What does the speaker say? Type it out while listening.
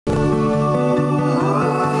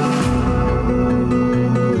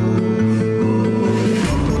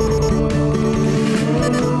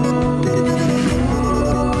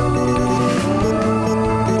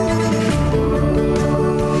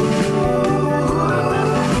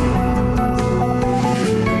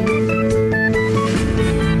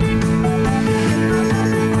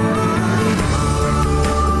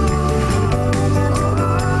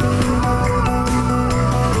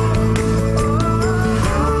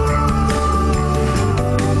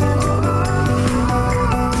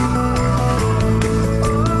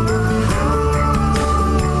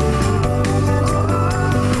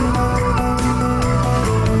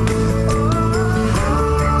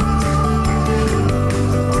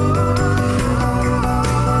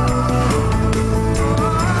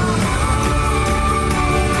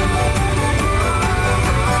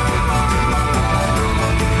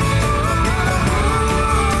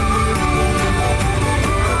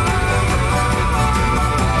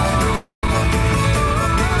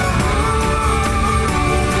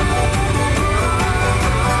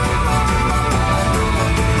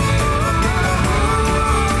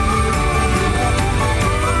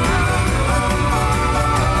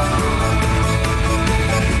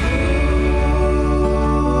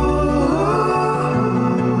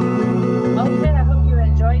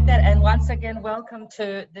welcome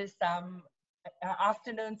to this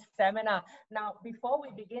afternoon seminar. Now, before we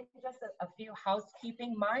begin, just a few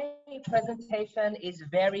housekeeping. My presentation is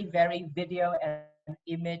very video and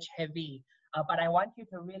image heavy, but I want you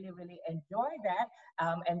to really enjoy that.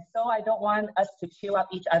 And so I don't want us to chew up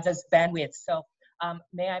each other's bandwidth. So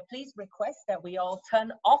may I please request that we all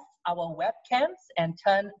turn off our webcams and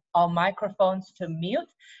turn our microphones to mute,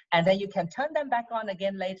 and then you can turn them back on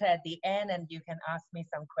again later at the end, and you can ask me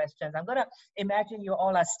some questions. I'm gonna imagine you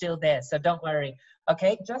all are still there, so don't worry,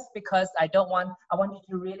 okay? Just because I want you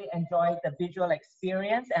to really enjoy the visual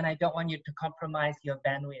experience, and I don't want you to compromise your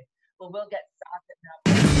bandwidth. But we'll get started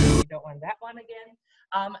now. We don't want that one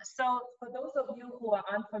again. So for those of you who are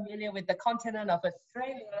unfamiliar with the continent of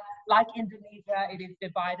Australia, like Indonesia, it is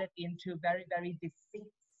divided into very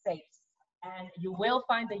distinct states. And you will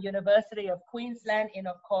find the University of Queensland in,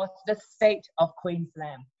 of course, the state of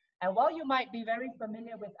Queensland. And while you might be very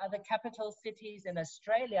familiar with other capital cities in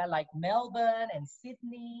Australia, like Melbourne and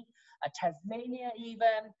Sydney, Tasmania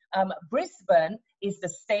even, Brisbane is the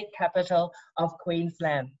state capital of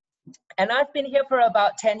Queensland. And I've been here for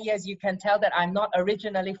about 10 years. You can tell that I'm not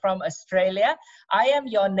originally from Australia. I am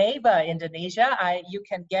your neighbor, Indonesia. You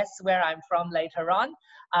can guess where I'm from later on.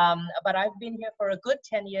 But I've been here for a good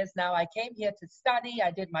 10 years now. I came here to study.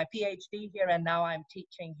 I did my PhD here, and now I'm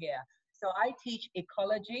teaching here. So I teach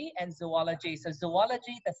ecology and zoology. So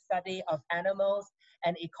zoology, the study of animals,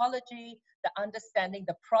 and ecology, the understanding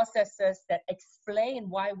the processes that explain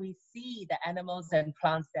why we see the animals and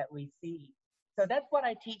plants that we see. So that's what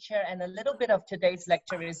I teach here, and a little bit of today's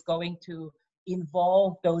lecture is going to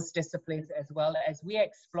involve those disciplines as well, as we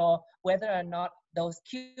explore whether or not those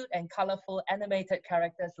cute and colorful animated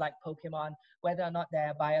characters like Pokemon, whether or not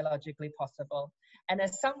they're biologically possible. And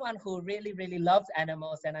as someone who really loves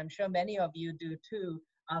animals, and I'm sure many of you do too,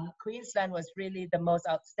 Queensland was really the most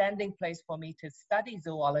outstanding place for me to study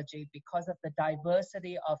zoology because of the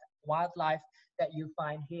diversity of wildlife that you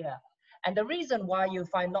find here. And the reason why you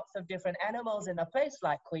find lots of different animals in a place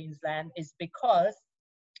like Queensland is because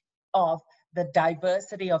of the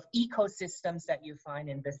diversity of ecosystems that you find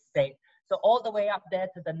in this state. So all the way up there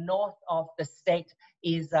to the north of the state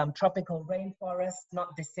is tropical rainforest,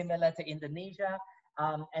 not dissimilar to Indonesia.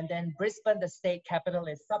 And then Brisbane, the state capital,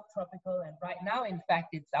 is subtropical. And right now, in fact,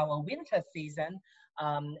 it's our winter season.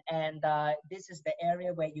 This is the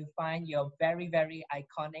area where you find your very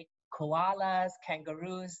iconic koalas,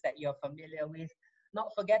 kangaroos that you're familiar with. Not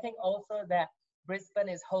forgetting also that Brisbane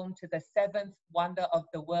is home to the 7th wonder of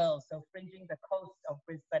the world. So fringing the coast of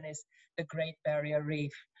Brisbane is the Great Barrier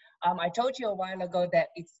Reef. I told you a while ago that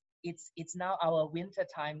it's now our winter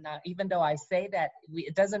time now. Even though I say that,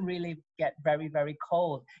 it doesn't really get very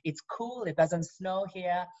cold. It's cool, it doesn't snow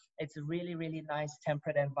here. It's a really nice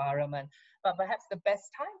temperate environment. But perhaps the best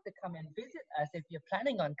time to come and visit us, if you're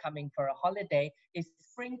planning on coming for a holiday, is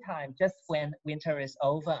springtime, just when winter is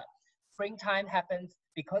over. Springtime happens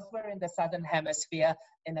because we're in the southern hemisphere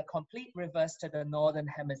in a complete reverse to the northern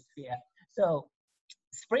hemisphere. So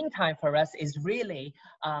springtime for us is really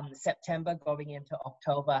September going into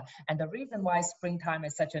October. And the reason why springtime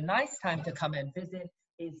is such a nice time to come and visit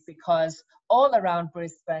is because all around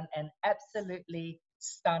Brisbane an absolutely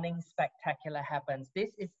stunning, spectacular happens. This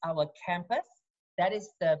is our campus. That is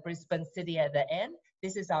the Brisbane city at the end.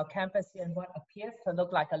 This is our campus here in what appears to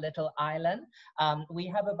look like a little island. We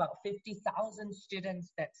have about 50,000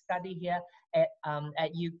 students that study here at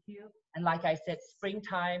UQ. And like I said,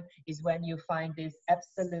 springtime is when you find this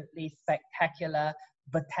absolutely spectacular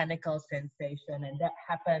botanical sensation. And that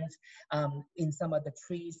happens in some of the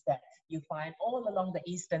trees that you find all along the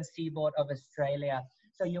eastern seaboard of Australia.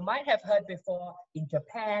 So you might have heard before, in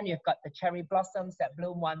Japan, you've got the cherry blossoms that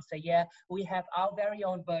bloom once a year. We have our very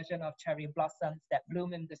own version of cherry blossoms that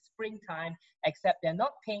bloom in the springtime, except they're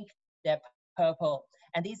not pink, they're purple.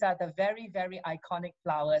 And these are the very iconic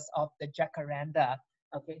flowers of the jacaranda.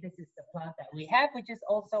 Okay, this is the plant that we have, which is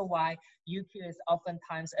also why UQ is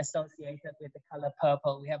oftentimes associated with the color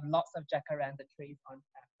purple. We have lots of jacaranda trees on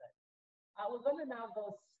campus. We're going to now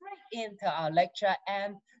go straight into our lecture,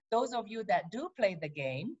 and those of you that do play the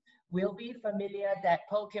game will be familiar that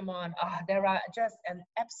Pokemon, there are just an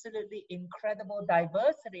absolutely incredible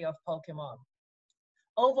diversity of Pokemon.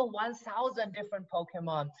 Over 1,000 different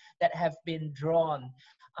Pokemon that have been drawn.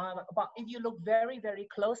 But if you look very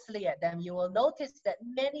closely at them, you will notice that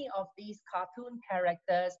many of these cartoon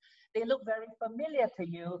characters, they look very familiar to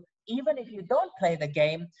you, even if you don't play the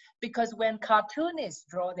game, because when cartoonists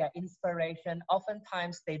draw their inspiration,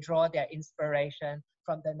 oftentimes they draw their inspiration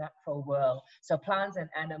from the natural world. So plants and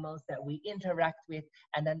animals that we interact with,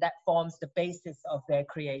 and then that forms the basis of their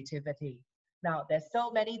creativity. Now, there's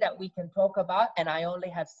so many that we can talk about, and I only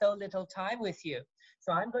have so little time with you.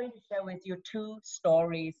 So I'm going to share with you 2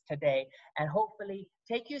 stories today and hopefully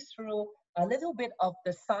take you through a little bit of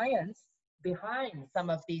the science behind some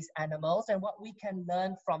of these animals and what we can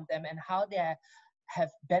learn from them and how they have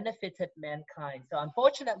benefited mankind. So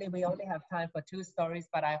unfortunately, we only have time for 2 stories,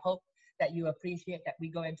 but I hope that you appreciate that we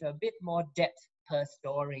go into a bit more depth per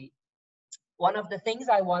story. One of the things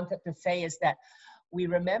I wanted to say is that we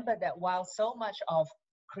remember that while so much of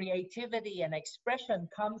creativity and expression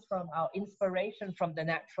comes from our inspiration from the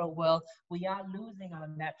natural world, we are losing our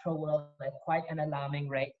natural world at quite an alarming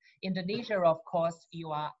rate. Indonesia, of course,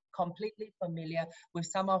 you are completely familiar with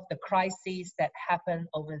some of the crises that happen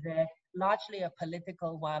over there, largely a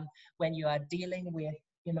political one, when you are dealing with,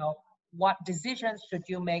 you know, what decisions should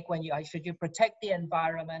you make when should you protect the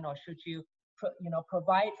environment or should you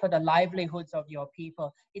provide for the livelihoods of your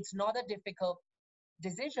people. It's not a difficult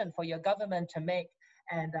decision for your government to make,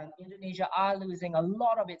 and Indonesia are losing a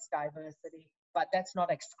lot of its diversity, but that's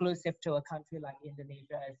not exclusive to a country like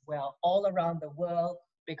Indonesia as well. All around the world,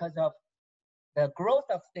 because of the growth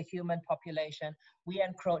of the human population, we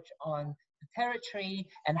encroach on the territory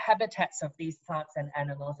and habitats of these plants and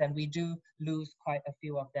animals, and we do lose quite a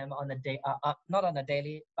few of them on a day, not on a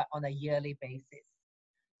daily, but on a yearly basis.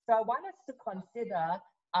 So I want us to consider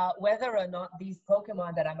whether or not these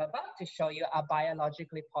Pokemon that I'm about to show you are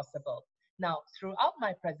biologically possible. Now, throughout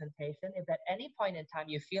my presentation, if at any point in time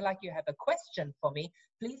you feel like you have a question for me,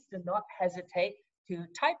 please do not hesitate to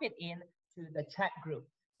type it in to the chat group.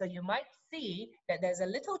 So you might see that there's a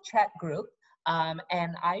little chat group, and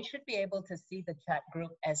I should be able to see the chat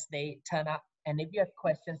group as they turn up. And if you have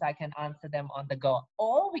questions, I can answer them on the go,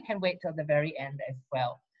 or we can wait till the very end as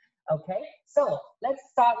well. Okay, so let's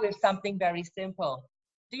start with something very simple.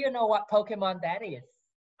 Do you know what Pokemon that is?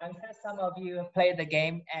 I'm sure some of you have played the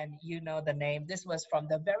game and you know the name. This was from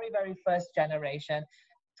the very, very first generation,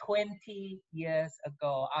 20 years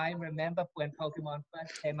ago. I remember when Pokemon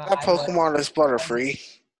first came out. That Pokemon is Butterfree.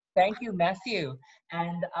 Thank you, Matthew.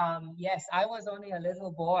 And yes, I was only a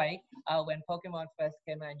little boy when Pokemon first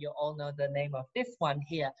came out. You all know the name of this one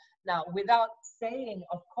here. Now, without saying,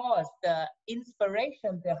 of course, the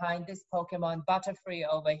inspiration behind this Pokemon Butterfree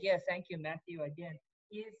over here, thank you, Matthew, again,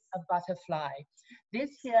 is a butterfly.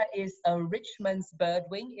 This here is a Richmond's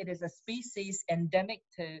birdwing. It is a species endemic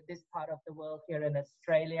to this part of the world here in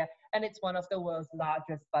Australia, and it's one of the world's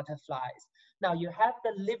largest butterflies. Now you have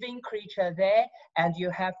the living creature there, and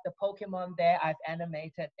you have the Pokemon there. I've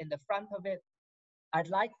animated in the front of it. I'd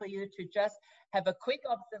like for you to just have a quick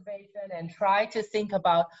observation and try to think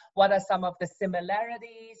about what are some of the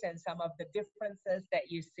similarities and some of the differences that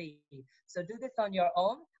you see. So do this on your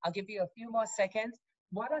own. I'll give you a few more seconds.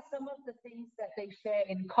 What are some of the things that they share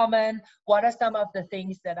in common? What are some of the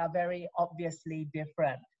things that are very obviously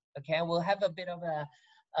different? Okay, we'll have a bit of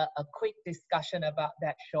a quick discussion about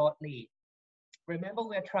that shortly. Remember,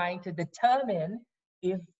 we're trying to determine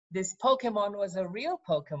if this Pokemon was a real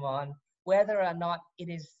Pokemon, whether or not it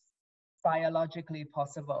is biologically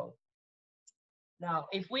possible. Now,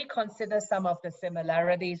 if we consider some of the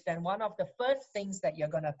similarities, then one of the first things that you're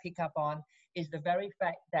going to pick up on is the very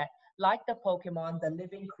fact that, like the Pokemon, the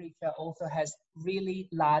living creature also has really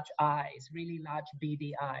large eyes, really large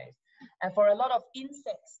beady eyes. And for a lot of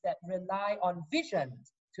insects that rely on vision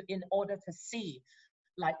in order to see,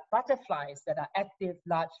 like butterflies that are active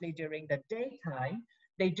largely during the daytime,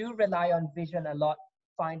 they do rely on vision a lot,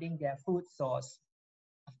 finding their food source.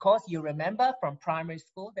 Of course, you remember from primary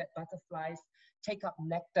school that butterflies take up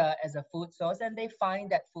nectar as a food source, and they find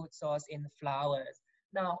that food source in flowers.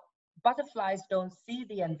 Now, butterflies don't see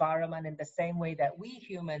the environment in the same way that we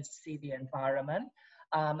humans see the environment.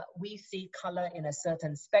 We see color in a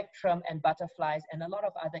certain spectrum, and butterflies and a lot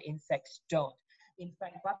of other insects don't. In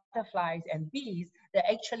fact, butterflies and bees,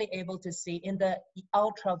 they're actually able to see in the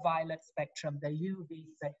ultraviolet spectrum, the UV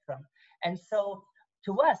spectrum. And so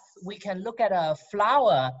to us, we can look at a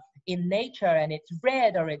flower in nature and it's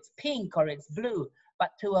red or it's pink or it's blue.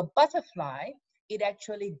 But to a butterfly, it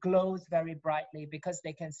actually glows very brightly because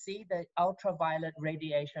they can see the ultraviolet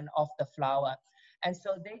radiation of the flower. And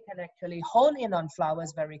so they can actually hone in on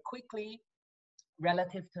flowers very quickly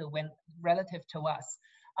relative to us.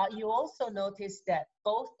 You also notice that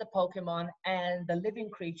both the Pokemon and the living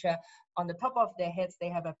creature, on the top of their heads, they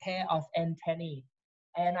have a pair of antennae.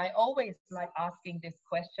 And I always like asking this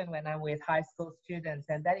question when I'm with high school students,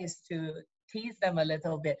 and that is to tease them a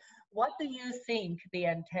little bit. What do you think the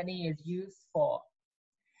antennae is used for?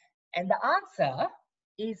 And the answer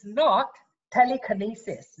is not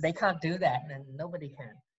telekinesis. They can't do that, and nobody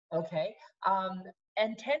can, okay?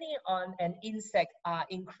 Antennae on an insect are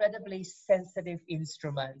incredibly sensitive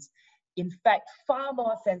instruments. In fact, far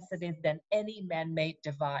more sensitive than any man-made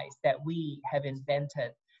device that we have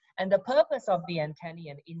invented. And the purpose of the antennae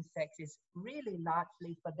in insects is really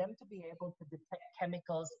largely for them to be able to detect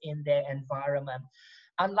chemicals in their environment.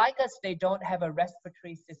 Unlike us, they don't have a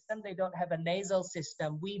respiratory system, they don't have a nasal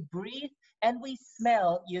system. We breathe and we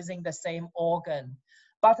smell using the same organ.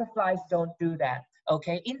 Butterflies don't do that,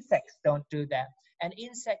 okay? Insects don't do that. And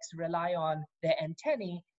insects rely on their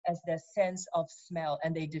antennae as their sense of smell,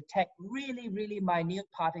 and they detect really, really minute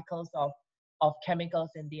particles of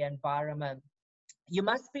chemicals in the environment. You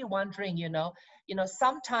must be wondering,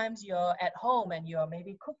 sometimes you're at home and you're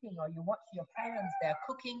maybe cooking, or you watch your parents, they're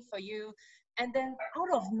cooking for you, and then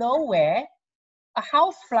out of nowhere, a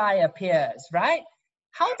housefly appears, right?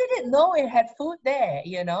 How did it know it had food there,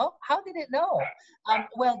 How did it know?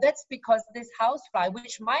 Well, that's because this housefly,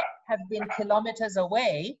 which might have been kilometers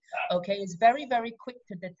away, okay, is very, very quick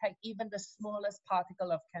to detect even the smallest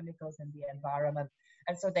particle of chemicals in the environment.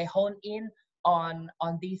 And so they hone in on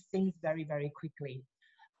these things very, very quickly.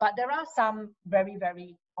 But there are some very,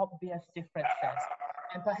 very obvious differences.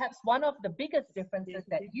 And perhaps one of the biggest differences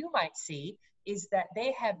that you might see is that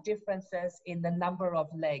they have differences in the number of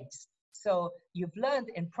legs. So you've learned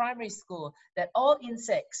in primary school that all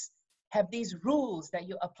insects have these rules that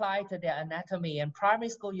you apply to their anatomy. In primary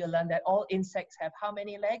school, you learn that all insects have how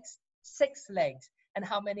many legs? 6 legs. And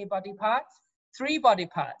how many body parts? 3 body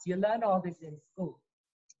parts. You learn all this in school.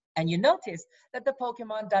 And you notice that the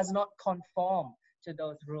Pokemon does not conform to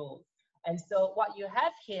those rules. And so what you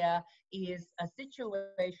have here is a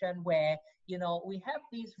situation where, we have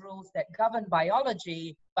these rules that govern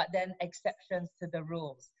biology, but then exceptions to the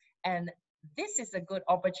rules. And this is a good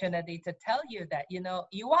opportunity to tell you that,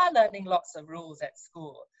 you are learning lots of rules at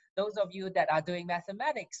school. Those of you that are doing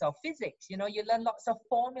mathematics or physics, you learn lots of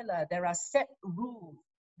formula. There are set rules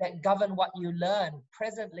that govern what you learn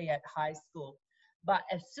presently at high school. But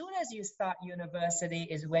as soon as you start university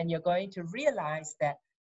is when you're going to realize that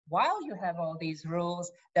while you have all these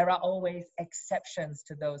rules, there are always exceptions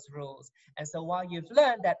to those rules. And so while you've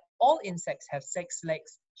learned that all insects have 6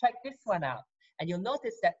 legs, check this one out. And you'll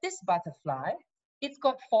notice that this butterfly, it's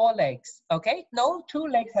got 4 legs, okay? No, 2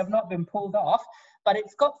 legs have not been pulled off, but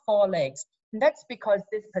it's got 4 legs. And that's because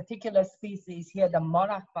this particular species here, the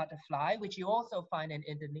monarch butterfly, which you also find in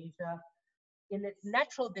Indonesia, in its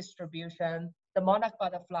natural distribution, the monarch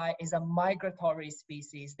butterfly is a migratory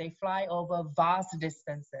species. They fly over vast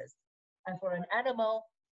distances. And for an animal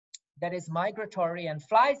that is migratory and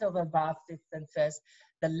flies over vast distances,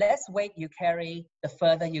 the less weight you carry, the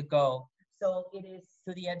further you go. So it is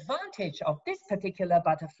to the advantage of this particular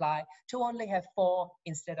butterfly to only have 4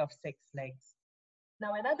 instead of 6 legs.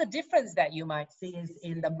 Now, another difference that you might see is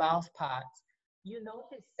in the mouth parts. You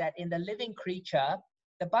notice that in the living creature,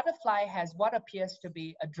 the butterfly has what appears to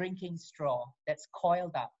be a drinking straw that's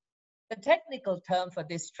coiled up. The technical term for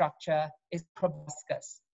this structure is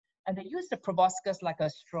proboscis. And they use the proboscis like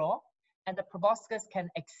a straw, and the proboscis can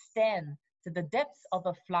extend to the depths of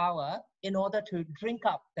a flower in order to drink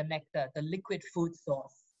up the nectar, the liquid food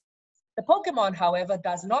source. The Pokemon, however,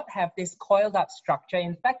 does not have this coiled up structure.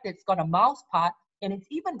 In fact, it's got a mouth part, and it's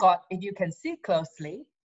even got, if you can see closely,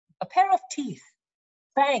 a pair of teeth,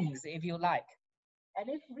 fangs, if you like. And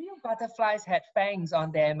if real butterflies had fangs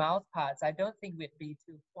on their mouth parts, I don't think we'd be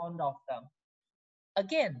too fond of them.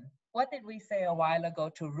 Again, what did we say a while ago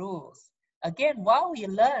to rules? Again, while we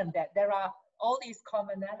learn that there are all these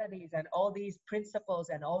commonalities and all these principles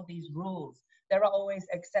and all these rules, there are always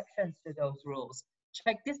exceptions to those rules.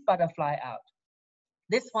 Check this butterfly out.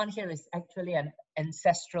 This one here is actually an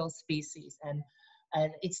ancestral species, and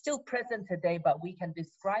it's still present today, but we can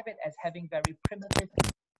describe it as having very primitive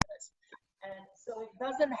features. And so it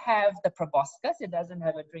doesn't have the proboscis, it doesn't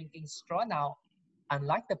have a drinking straw. Now,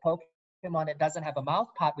 unlike the Pokemon, it doesn't have a mouth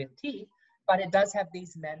part with teeth, but it does have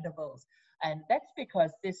these mandibles. And that's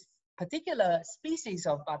because this particular species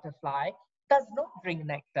of butterfly does not drink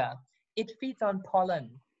nectar. It feeds on pollen,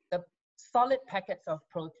 the solid packets of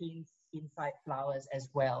proteins inside flowers as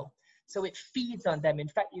well. So it feeds on them. In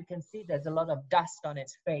fact, you can see there's a lot of dust on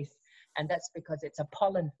its face, and that's because it's a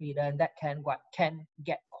pollen feeder, and that can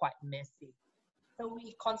get quite messy. So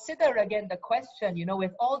we consider again the question,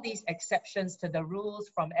 with all these exceptions to the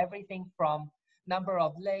rules, from everything from number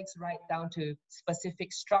of legs right down to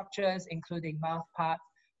specific structures, including mouth parts,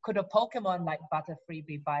 could a Pokemon like Butterfree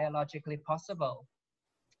be biologically possible?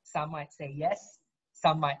 Some might say yes,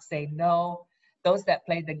 some might say no. Those that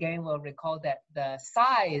played the game will recall that the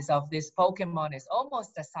size of this Pokemon is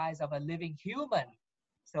almost the size of a living human.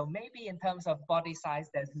 So maybe in terms of body size,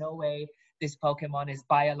 there's no way this Pokemon is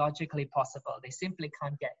biologically possible. They simply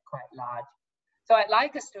can't get quite large. So I'd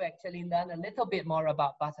like us to actually learn a little bit more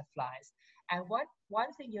about butterflies. And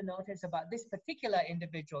one thing you notice about this particular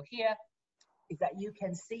individual here is that you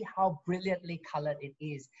can see how brilliantly colored it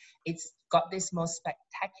is. It's got this most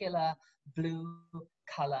spectacular blue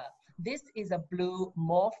color. This is a blue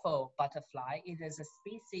morpho butterfly. It is a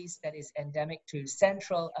species that is endemic to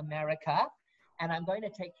Central America. And I'm going to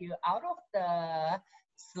take you out of the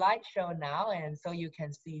slideshow now, and so you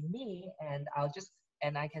can see me, and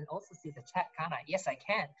I can also see the chat, can't I? Yes, I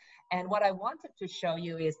can. And what I wanted to show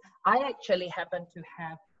you is I actually happen to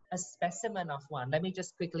have a specimen of one. Let me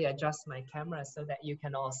just quickly adjust my camera so that you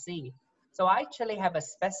can all see. So I actually have a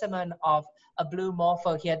specimen of a blue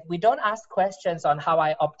morpho here. We don't ask questions on how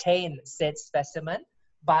I obtain said specimen,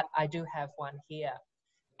 but I do have one here.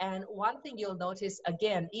 And one thing you'll notice,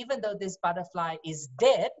 again, even though this butterfly is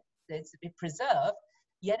dead, it's preserved,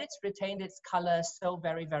 yet it's retained its color so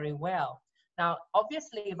very, very well. Now,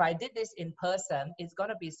 obviously, if I did this in person, it's going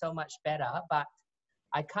to be so much better, but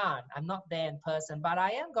I can't. I'm not there in person, but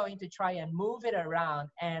I am going to try and move it around.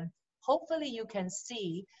 And hopefully you can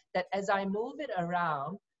see that as I move it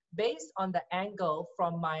around, based on the angle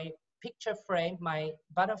from my picture frame, my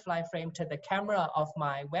butterfly frame to the camera of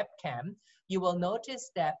my webcam, you will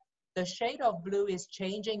notice that the shade of blue is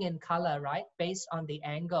changing in color, right? Based on the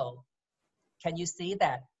angle. Can you see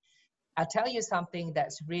that? I'll tell you something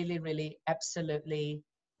that's really, really absolutely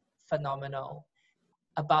phenomenal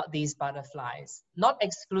about these butterflies. Not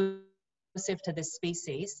exclusive to this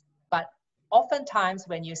species, but oftentimes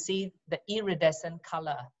when you see the iridescent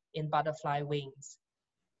color in butterfly wings,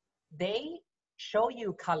 they show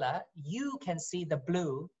you color, you can see the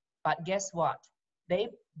blue, but guess what? They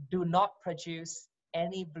do not produce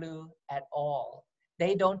any blue at all.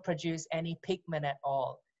 They don't produce any pigment at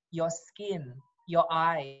all. Your skin, your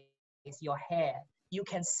eyes, your hair, you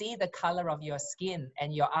can see the color of your skin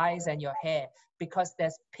and your eyes and your hair because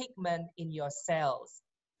there's pigment in your cells.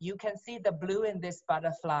 You can see the blue in this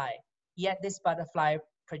butterfly, yet this butterfly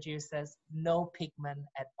produces no pigment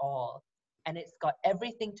at all. And it's got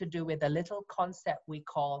everything to do with a little concept we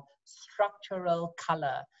call structural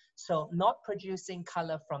color. So not producing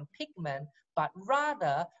color from pigment, but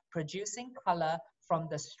rather producing color from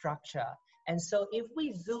the structure. And so if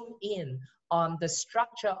we zoom in on the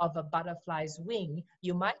structure of a butterfly's wing,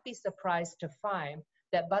 you might be surprised to find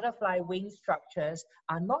that butterfly wing structures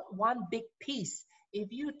are not one big piece.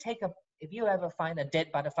 If you ever find a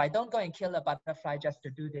dead butterfly, don't go and kill a butterfly just to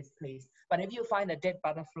do this, please. But if you find a dead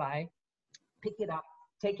butterfly, pick it up,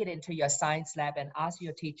 take it into your science lab and ask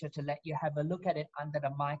your teacher to let you have a look at it under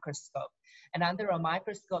the microscope. And under a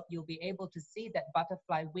microscope, you'll be able to see that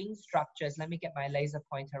butterfly wing structures, let me get my laser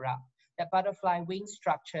pointer out, that butterfly wing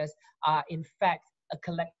structures are in fact a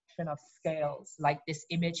collection of scales, like this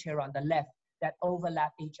image here on the left, that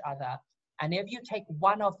overlap each other. And if you take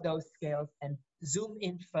one of those scales and zoom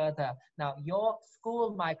in further, now your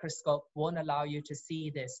school microscope won't allow you to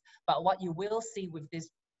see this, but what you will see with this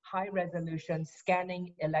high resolution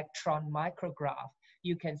scanning electron micrograph,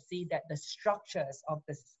 you can see that the structures of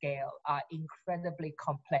the scale are incredibly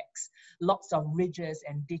complex. Lots of ridges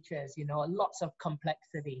and ditches, you know, lots of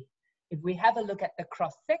complexity. If we have a look at the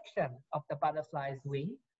cross-section of the butterfly's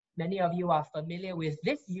wing, many of you are familiar with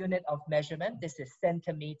this unit of measurement. This is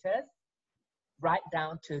centimeters, right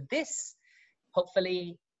down to this.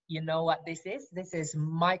 Hopefully, you know what this is. This is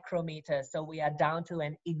micrometers. So we are down to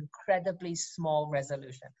an incredibly small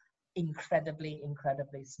resolution. Incredibly,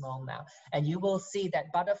 incredibly small now. And you will see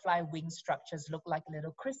that butterfly wing structures look like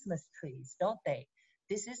little Christmas trees, don't they?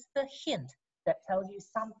 This is the hint that tells you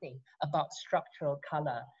something about structural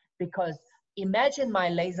color. Because imagine my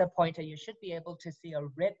laser pointer, you should be able to see a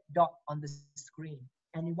red dot on the screen.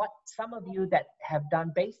 And what some of you that have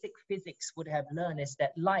done basic physics would have learned is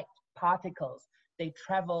that light particles, they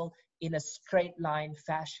travel in a straight line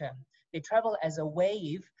fashion. They travel as a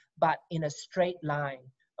wave, but in a straight line.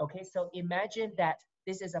 Okay, so imagine that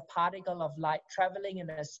this is a particle of light traveling in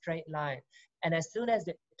a straight line. And as soon as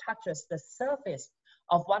it touches the surface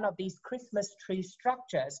of one of these Christmas tree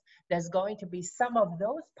structures, there's going to be some of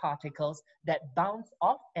those particles that bounce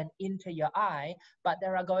off and into your eye, but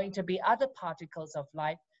there are going to be other particles of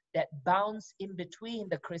light that bounce in between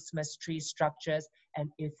the Christmas tree structures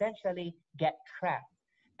and essentially get trapped.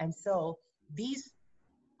 And so these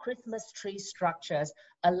Christmas tree structures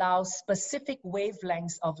allow specific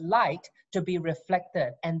wavelengths of light to be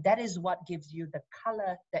reflected, and that is what gives you the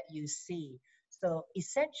color that you see. So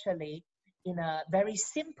essentially, in a very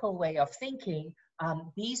simple way of thinking,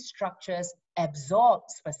 these structures absorb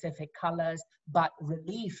specific colors, but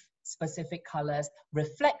relief specific colors,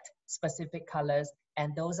 reflect specific colors,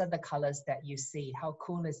 and those are the colors that you see. How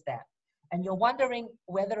cool is that? And you're wondering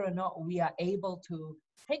whether or not we are able to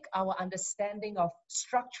take our understanding of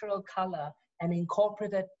structural color and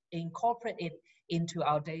incorporate it into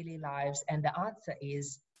our daily lives. And the answer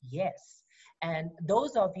is yes. And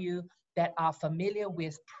those of you that are familiar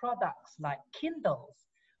with products like Kindles,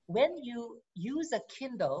 when you use a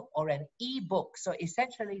Kindle or an e-book, so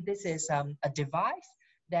essentially this is a device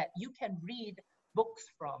that you can read books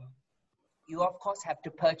from. You of course have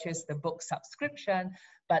to purchase the book subscription,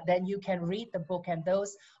 but then you can read the book. And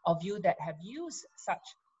those of you that have used such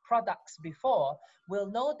products before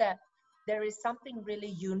will know that there is something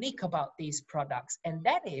really unique about these products. And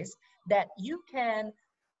that is that you can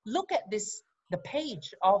look at the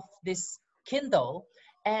page of this Kindle,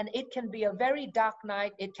 and it can be a very dark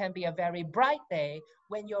night, it can be a very bright day.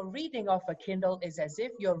 When you're reading off a Kindle, it's as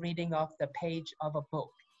if you're reading off the page of a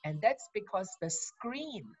book. And that's because the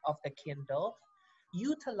screen of the Kindle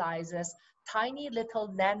utilizes tiny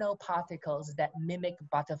little nanoparticles that mimic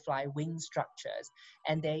butterfly wing structures.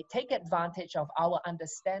 And they take advantage of our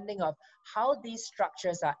understanding of how these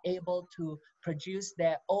structures are able to produce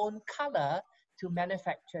their own color to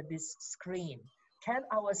manufacture this screen. Can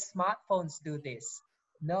our smartphones do this?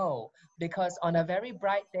 No, because on a very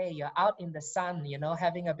bright day, you're out in the sun, you know,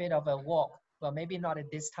 having a bit of a walk. Well, maybe not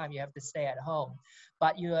at this time, you have to stay at home.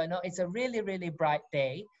 But you know, it's a really, really bright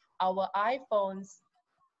day. Our iPhones,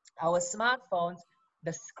 our smartphones,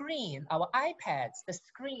 the screen, our iPads, the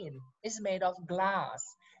screen is made of glass.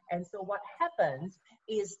 And so what happens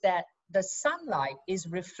is that the sunlight is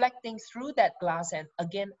reflecting through that glass and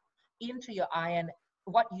again into your eye, and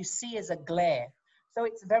what you see is a glare. So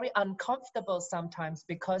it's very uncomfortable sometimes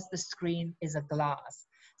because the screen is a glass.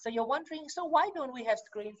 So you're wondering, so why don't we have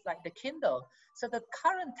screens like the Kindle? So the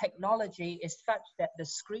current technology is such that the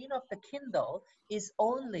screen of the Kindle is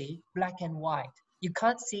only black and white. You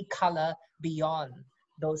can't see color beyond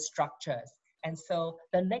those structures. And so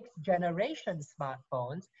the next generation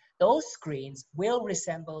smartphones, those screens will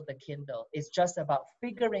resemble the Kindle. It's just about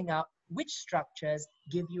figuring out which structures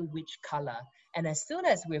give you which color. And as soon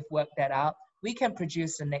as we've worked that out, we can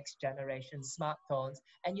produce the next generation smartphones,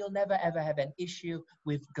 and you'll never ever have an issue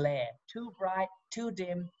with glare. Too bright, too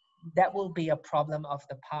dim, that will be a problem of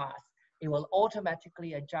the past. It will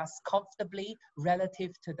automatically adjust comfortably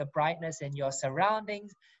relative to the brightness in your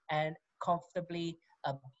surroundings and comfortably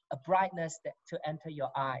a brightness to enter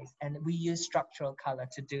your eyes. And we use structural color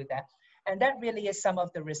to do that. And that really is some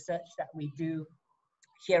of the research that we do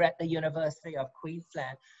here at the University of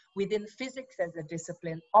Queensland. Within physics as a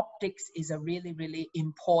discipline, optics is a really, really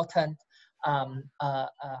important,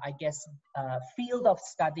 field of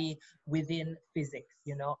study within physics.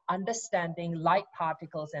 You know, understanding light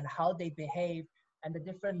particles and how they behave and the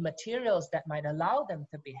different materials that might allow them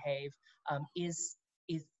to behave is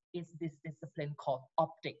this discipline called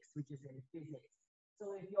optics, which is in physics.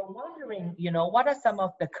 So if you're wondering, you know, what are some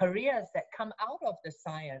of the careers that come out of the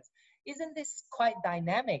science? Isn't this quite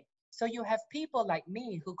dynamic? So you have people like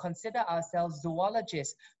me who consider ourselves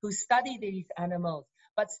zoologists, who study these animals,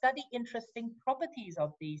 but study interesting properties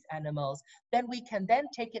of these animals. Then we can then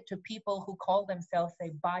take it to people who call themselves,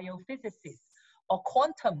 say, biophysicists or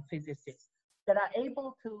quantum physicists that are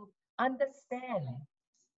able to understand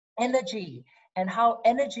energy and how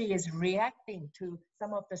energy is reacting to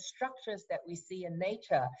some of the structures that we see in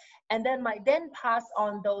nature, and then might then pass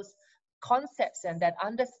on those concepts and that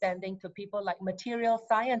understanding to people like material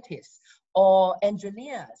scientists or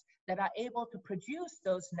engineers that are able to produce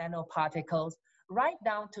those nanoparticles, right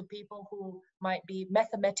down to people who might be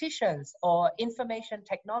mathematicians or information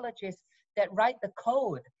technologists that write the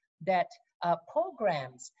code that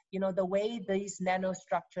programs, you know, the way these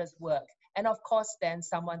nanostructures work. And of course, then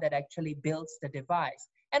someone that actually builds the device.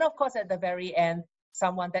 And of course, at the very end,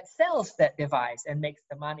 someone that sells that device and makes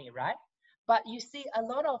the money, right? But you see, a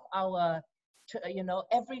lot of our, you know,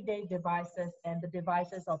 everyday devices and the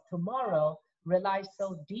devices of tomorrow rely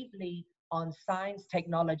so deeply on science,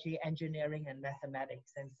 technology, engineering, and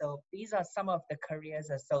mathematics. And so these are some of the careers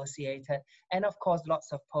associated, and of course,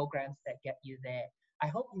 lots of programs that get you there. I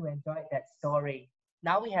hope you enjoyed that story.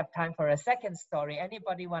 Now we have time for a second story.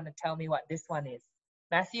 Anybody want to tell me what this one is?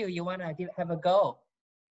 Matthew, you want to have a go?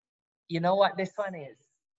 You know what this one is?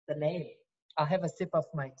 The name. I'll have a sip of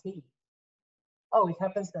my tea. Oh, it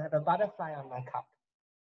happens to have a butterfly on my cup.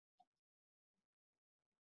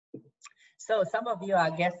 So some of you are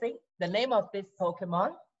guessing. The name of this Pokemon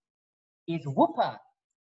is Wooper.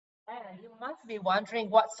 And you must be wondering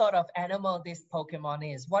what sort of animal this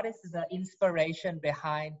Pokemon is. What is the inspiration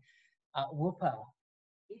behind Whooper?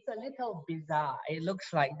 It's a little bizarre. It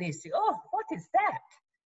looks like this. Oh, what is that?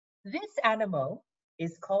 This animal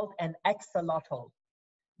is called an axolotl.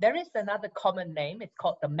 There is another common name. It's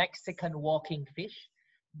called the Mexican walking fish,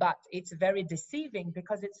 but it's very deceiving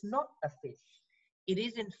because it's not a fish. It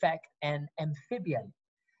is, in fact, an amphibian,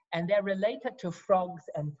 and they're related to frogs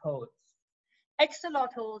and toads.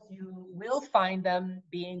 Axolotls, you will find them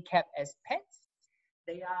being kept as pets.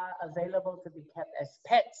 They are available to be kept as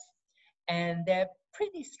pets, and they're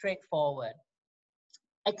pretty straightforward,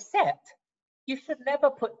 except you should never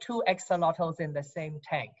put two axolotls in the same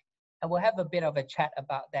tank. And we'll have a bit of a chat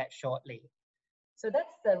about that shortly. So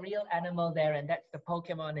that's the real animal there, and that's the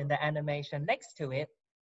Pokemon in the animation next to it.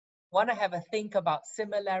 Want to have a think about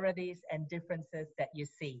similarities and differences that you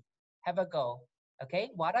see. Have a go.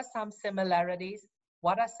 Okay, what are some similarities?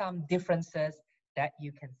 What are some differences that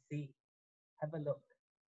you can see? Have a look.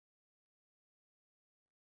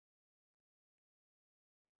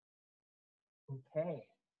 Okay,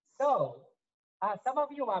 so some of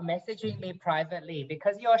you are messaging me privately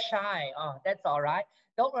because you're shy. Oh, that's all right.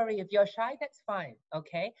 Don't worry, if you're shy, that's fine.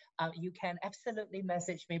 Okay, you can absolutely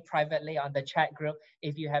message me privately on the chat group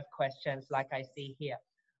if you have questions like I see here.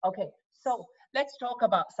 Okay, so let's talk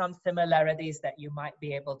about some similarities that you might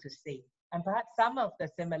be able to see. And perhaps some of the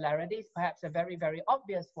similarities, perhaps a very, very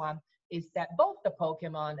obvious one, is that both the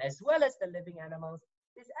Pokemon as well as the living animals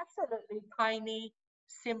is absolutely tiny,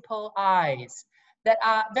 simple eyes that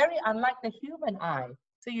are very unlike the human eye.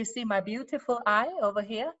 So you see my beautiful eye over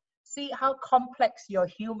here? See how complex your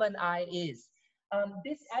human eye is.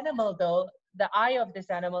 This animal though, the eye of this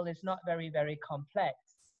animal is not very, very complex.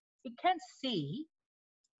 It can see,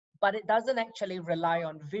 but it doesn't actually rely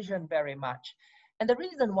on vision very much. And the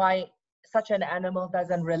reason why such an animal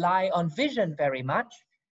doesn't rely on vision very much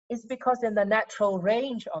is because in the natural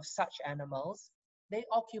range of such animals, they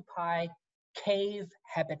occupy cave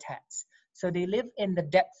habitats. So they live in the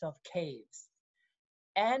depths of caves.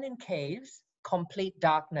 And in caves, complete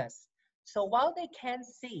darkness. So while they can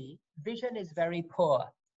see, vision is very poor.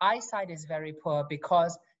 Eyesight is very poor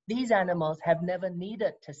because these animals have never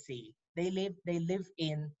needed to see. They live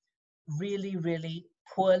in really, really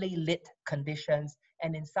poorly lit conditions,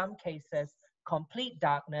 and in some cases, complete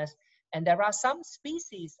darkness. And there are some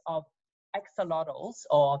species of axolotls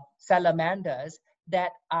or salamanders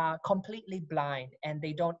that are completely blind and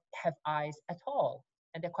they don't have eyes at all.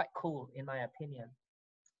 And they're quite cool, in my opinion.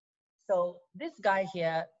 So this guy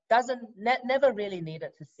here never really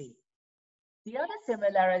needed to see. The other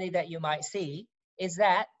similarity that you might see is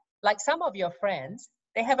that, like some of your friends,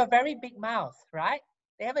 they have a very big mouth, right?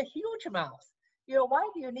 They have a huge mouth. You know, why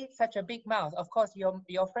do you need such a big mouth? Of course,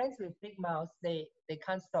 your friends with big mouths, they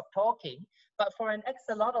can't stop talking. But for an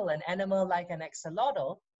axolotl, an animal like an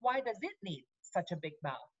axolotl, why does it need such a big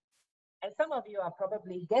mouth? And some of you are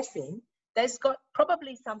probably guessing there's got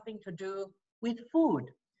probably something to do with food.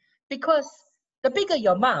 Because the bigger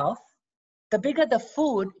your mouth, the bigger the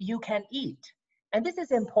food you can eat. And this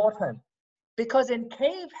is important because in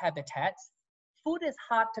cave habitats, food is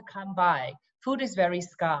hard to come by. Food is very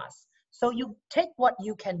scarce. So you take what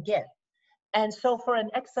you can get. And so for an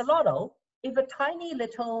axolotl, if a tiny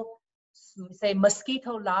little, say,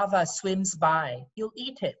 mosquito larva swims by, you'll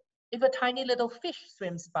eat it. If a tiny little fish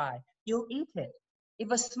swims by, you'll eat it.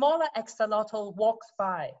 If a smaller axolotl walks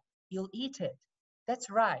by, you'll eat it. That's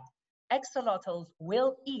right. Axolotls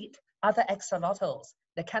will eat other axolotls.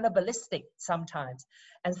 They're cannibalistic sometimes.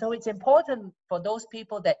 And so it's important for those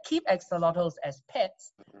people that keep axolotls as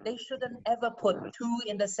pets, they shouldn't ever put two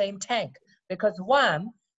in the same tank because one,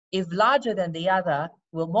 if larger than the other,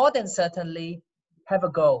 will more than certainly have a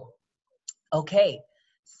go. Okay,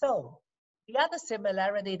 so the other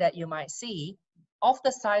similarity that you might see, off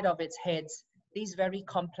the side of its heads, these very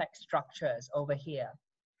complex structures over here.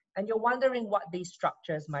 And you're wondering what these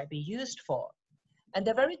structures might be used for. And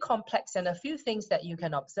they're very complex, and a few things that you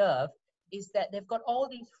can observe is that they've got all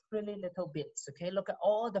these frilly little bits, okay? Look at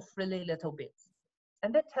all the frilly little bits.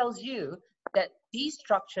 And that tells you that these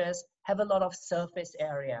structures have a lot of surface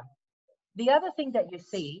area. The other thing that you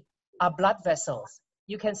see are blood vessels.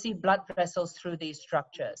 You can see blood vessels through these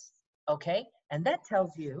structures, okay? And that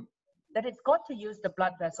tells you that it's got to use the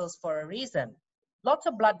blood vessels for a reason. Lots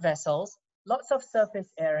of blood vessels, lots of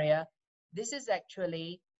surface area. This is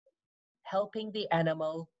actually helping the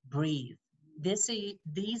animal breathe. These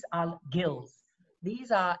are gills.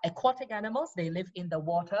 These are aquatic animals. They live in the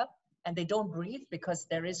water and they don't breathe because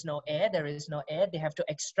there is no air. There is no air. They have to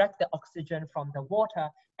extract the oxygen from the water,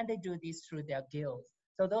 and they do this through their gills.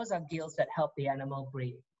 So those are gills that help the animal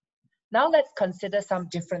breathe. Now let's consider some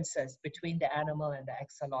differences between the animal and the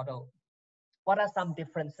axolotl. What are some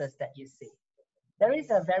differences that you see? There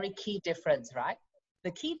is a very key difference, right?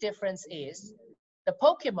 The key difference is the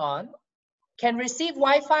Pokemon can receive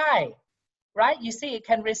Wi-Fi, right? You see, it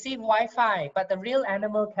can receive Wi-Fi, but the real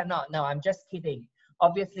animal cannot. No, I'm just kidding.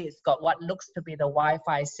 Obviously, it's got what looks to be the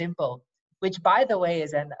Wi-Fi symbol, which, by the way,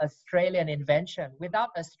 is an Australian invention. Without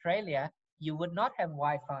Australia, you would not have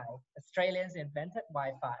Wi-Fi. Australians invented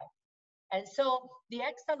Wi-Fi. And so the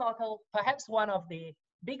axolotl, perhaps one of the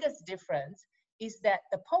biggest difference is that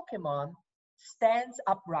the Pokemon stands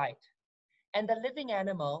upright and the living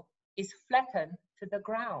animal is flattened to the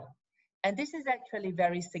ground. And this is actually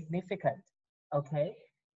very significant, okay?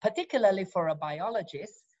 Particularly for a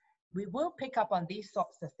biologist, we will pick up on these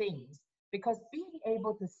sorts of things because being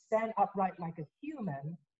able to stand upright like a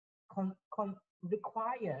human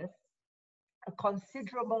requires a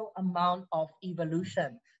considerable amount of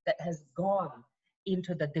evolution that has gone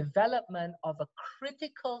into the development of a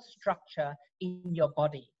critical structure in your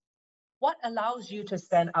body. What allows you to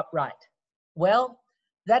stand upright? Well,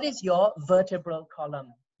 that is your vertebral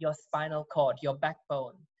column, your spinal cord, your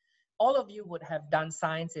backbone. All of you would have done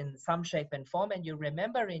science in some shape and form, and you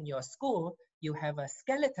remember in your school, you have a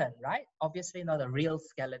skeleton, right? Obviously not a real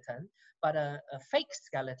skeleton, but a fake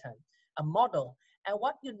skeleton, a model. And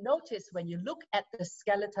what you notice when you look at the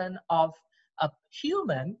skeleton of a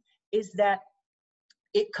human is that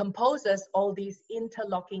it composes all these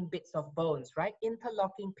interlocking bits of bones, right?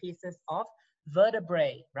 Interlocking pieces of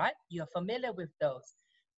vertebrae, right? You're familiar with those.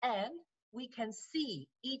 And we can see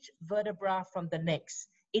each vertebra from the next.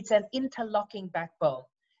 It's an interlocking backbone.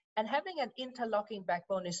 And having an interlocking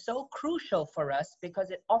backbone is so crucial for us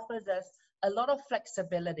because it offers us a lot of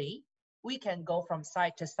flexibility. We can go from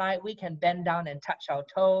side to side. We can bend down and touch our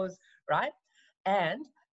toes, right? And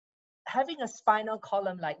having a spinal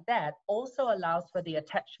column like that also allows for the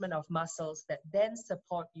attachment of muscles that then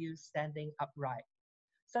support you standing upright.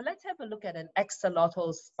 So let's have a look at an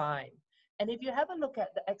axolotl spine. And if you have a look at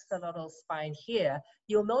the axolotl spine here,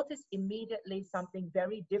 you'll notice immediately something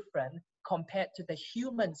very different compared to the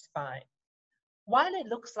human spine. While it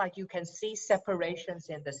looks like you can see separations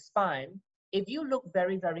in the spine, if you look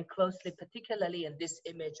very, very closely, particularly in this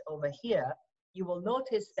image over here, you will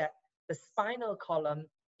notice that the spinal column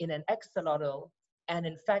in an axolotl, and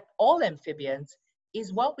in fact all amphibians,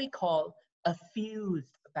 is what we call a fused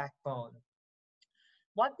backbone.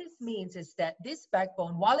 What this means is that this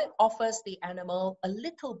backbone, while it offers the animal a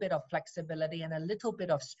little bit of flexibility and a little bit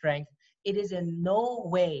of strength, it is in no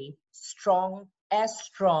way strong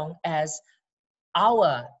as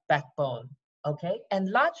our backbone, okay? And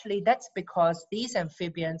largely that's because these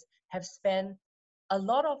amphibians have spent a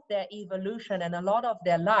lot of their evolution and a lot of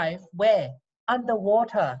their life where?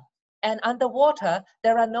 Underwater. And underwater,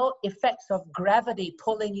 there are no effects of gravity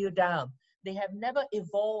pulling you down. They have never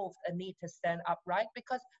evolved a need to stand upright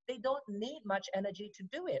because they don't need much energy to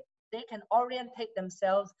do it. They can orientate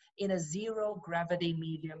themselves in a zero gravity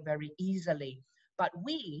medium very easily. But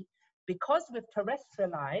we, because we've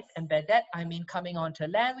terrestrialized, and by that I mean coming onto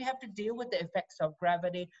land, we have to deal with the effects of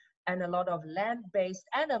gravity, and a lot of land-based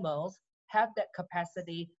animals have that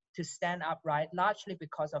capacity to stand upright largely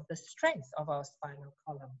because of the strength of our spinal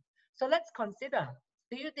column. So let's consider,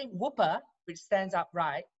 do you think whooper, which stands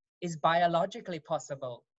upright, is biologically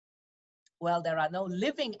possible? Well, there are no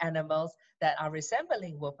living animals that are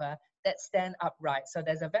resembling whooper that stand upright. So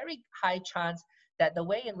there's a very high chance that the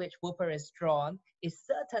way in which whooper is drawn is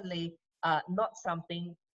certainly not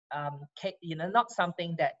something, not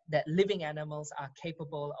something that living animals are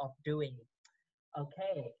capable of doing.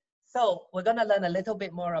 Okay, so we're going to learn a little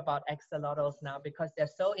bit more about axolotls now because they're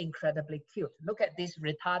so incredibly cute. Look at this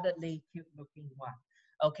retardedly cute looking one,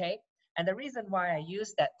 okay? And the reason why I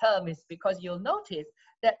use that term is because you'll notice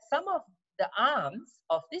that some of the arms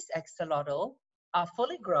of this axolotl are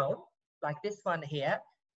fully grown, like this one here,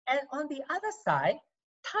 and on the other side,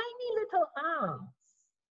 tiny little arms.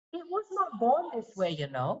 It was not born this way, you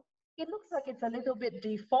know. It looks like it's a little bit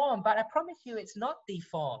deformed, but I promise you it's not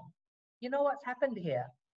deformed. You know what's happened here?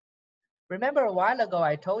 Remember a while ago,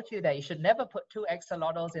 I told you that you should never put two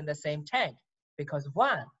axolotls in the same tank because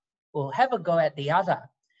one will have a go at the other.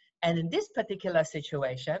 And in this particular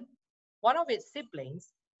situation, one of its siblings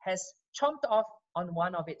has chomped off on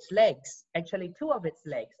one of its legs, actually two of its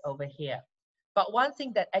legs over here. But one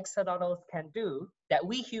thing that axolotls can do that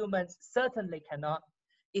we humans certainly cannot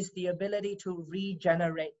is the ability to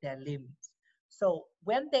regenerate their limbs. So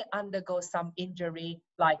when they undergo some injury,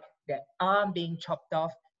 like their arm being chopped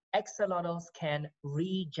off, axolotls can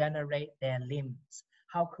regenerate their limbs.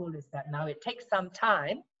 How cool is that? Now it takes some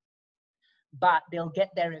time, but they'll get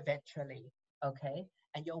there eventually, okay?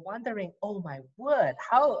 And you're wondering, oh my word,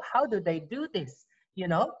 how do they do this? You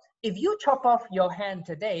know, if you chop off your hand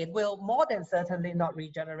today, it will more than certainly not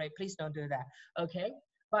regenerate. Please don't do that, okay?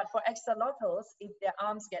 But for axolotls, if their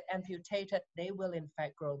arms get amputated, they will in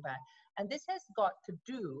fact grow back. And this has got to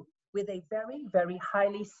do with a very, very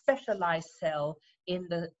highly specialized cell in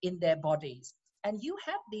their bodies. And you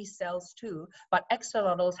have these cells too, but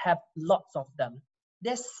axolotls have lots of them.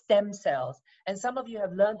 They're stem cells. And some of you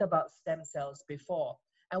have learned about stem cells before.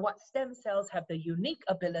 And what stem cells have the unique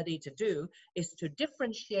ability to do is to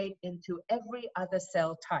differentiate into every other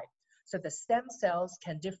cell type. So the stem cells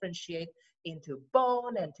can differentiate into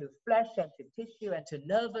bone and to flesh and to tissue and to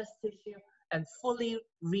nervous tissue and fully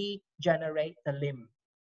regenerate the limb.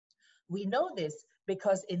 We know this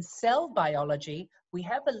because in cell biology, we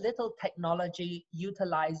have a little technology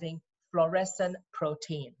utilizing fluorescent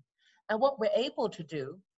protein. And what we're able to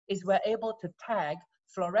do is we're able to tag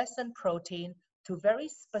fluorescent protein to very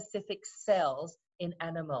specific cells in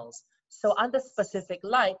animals. So under specific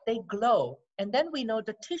light, they glow. And then we know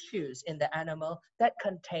the tissues in the animal that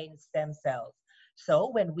contain stem cells. So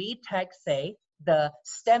when we tag, say, the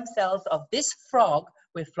stem cells of this frog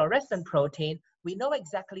with fluorescent protein, we know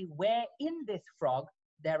exactly where in this frog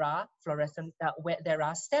there are where there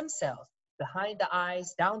are stem cells. Behind the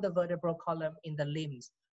eyes, down the vertebral column, in the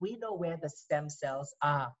limbs. We know where the stem cells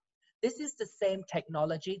are. This is the same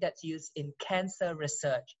technology that's used in cancer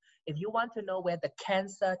research. If you want to know where the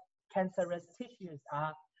cancerous tissues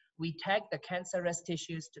are, we tag the cancerous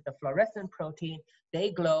tissues to the fluorescent protein, they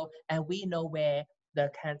glow, and we know where the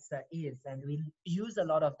cancer is. And we use a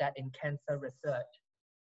lot of that in cancer research.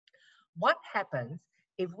 What happens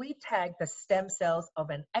if we tag the stem cells of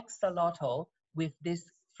an axolotl with this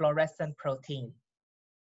fluorescent protein?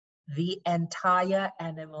 The entire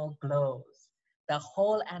animal glows. The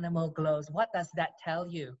whole animal glows. What does that tell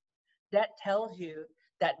you? That tells you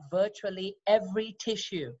that virtually every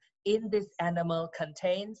tissue in this animal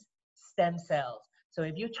contains stem cells. So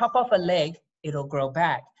if you chop off a leg, it'll grow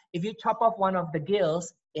back. If you chop off one of the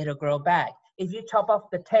gills, it'll grow back. If you chop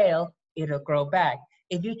off the tail, it'll grow back.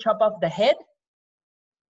 If you chop off the head,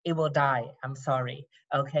 it will die. I'm sorry,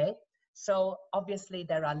 okay? So obviously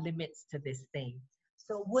there are limits to this thing.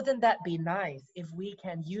 So wouldn't that be nice if we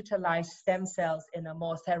can utilize stem cells in a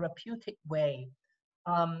more therapeutic way?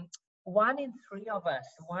 One in three of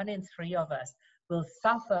us will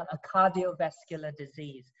suffer a cardiovascular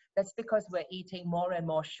disease. That's because we're eating more and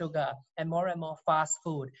more sugar and more fast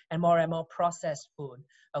food and more processed food.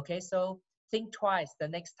 Okay, so think twice the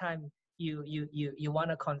next time you want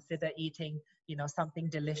to consider eating, you know, something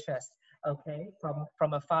delicious, okay,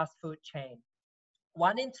 from a fast food chain.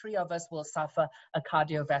 1 in 3 of us will suffer a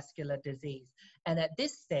cardiovascular disease. And at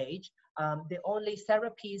this stage, the only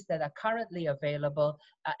therapies that are currently available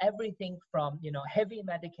are everything from, you know, heavy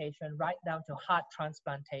medication right down to heart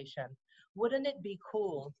transplantation. Wouldn't it be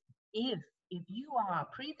cool if you are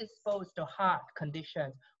predisposed to heart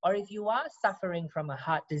conditions, or if you are suffering from a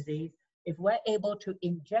heart disease, if we're able to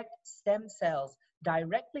inject stem cells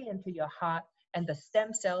directly into your heart and the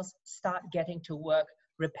stem cells start getting to work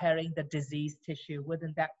repairing the diseased tissue?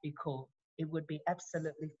 Wouldn't that be cool? It would be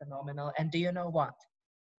absolutely phenomenal. And do you know what?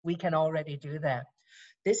 We can already do that.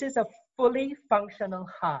 This is a fully functional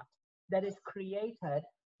heart that is created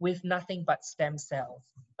with nothing but stem cells.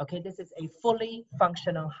 Okay, this is a fully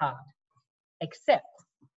functional heart, except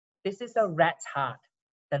this is a rat's heart.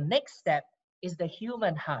 The next step is the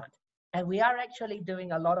human heart. And we are actually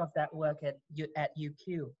doing a lot of that work at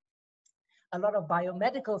UQ. A lot of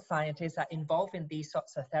biomedical scientists are involved in these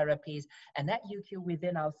sorts of therapies. And at UQ,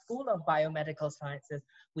 within our School of Biomedical Sciences,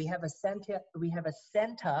 we have a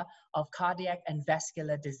center of cardiac and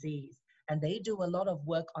vascular disease. And they do a lot of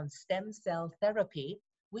work on stem cell therapy,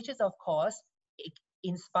 which is, of course,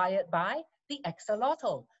 inspired by the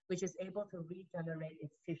axolotl, which is able to regenerate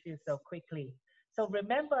its tissue so quickly. So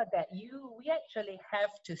remember that we actually have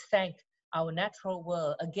to thank our natural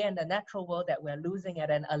world, again, the natural world that we're losing at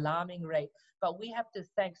an alarming rate. But we have to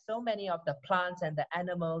thank so many of the plants and the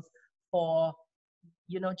animals for,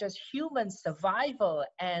 you know, just human survival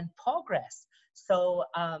and progress. So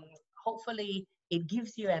hopefully it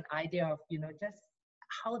gives you an idea of, you know, just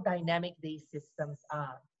how dynamic these systems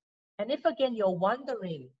are. And if again, you're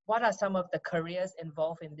wondering, what are some of the careers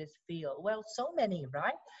involved in this field? Well, so many,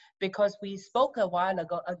 right? Because we spoke a while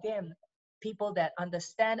ago, again, people that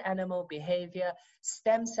understand animal behavior,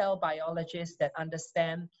 stem cell biologists that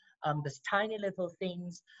understand this tiny little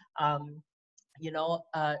things. You know,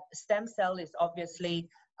 stem cell is obviously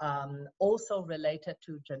also related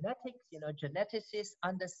to genetics. You know, geneticists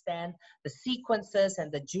understand the sequences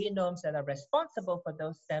and the genomes that are responsible for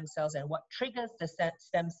those stem cells and what triggers the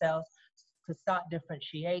stem cells to start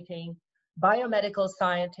differentiating. Biomedical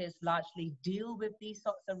scientists largely deal with these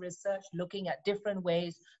sorts of research, looking at different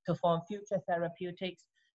ways to form future therapeutics.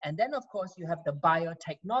 And then, of course, you have the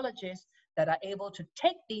biotechnologists that are able to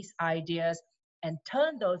take these ideas and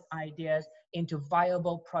turn those ideas into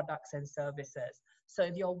viable products and services. So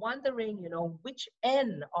if you're wondering, you know, which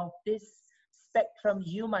end of this spectrum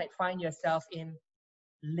you might find yourself in,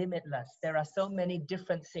 limitless. There are so many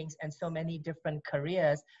different things and so many different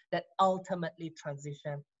careers that ultimately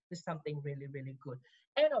transition to something really, really good.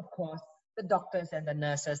 And of course, the doctors and the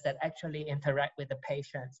nurses that actually interact with the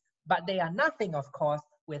patients. But they are nothing, of course,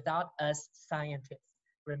 without us scientists.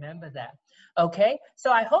 Remember that. Okay,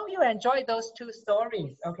 so I hope you enjoyed those two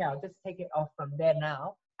stories. Okay, I'll just take it off from there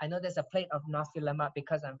now. I know there's a plate of nasi lemak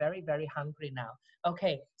because I'm very, very hungry now.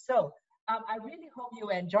 Okay, so I really hope you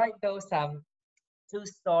enjoyed those two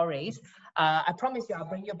stories. I promise you, I'll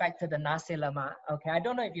bring you back to the nasi lemak. Okay, I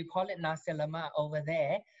don't know if you call it nasi lemak over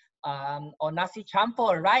there, or nasi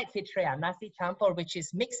campur, right, Fitria? Nasi campur, which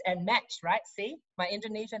is mix and match, right? See, my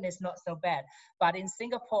Indonesian is not so bad. But in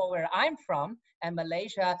Singapore, where I'm from, and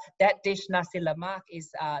Malaysia, that dish, nasi lemak,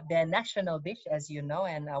 is their national dish, as you know,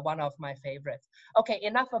 and one of my favorites. Okay,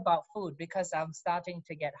 enough about food because I'm starting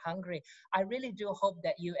to get hungry. I really do hope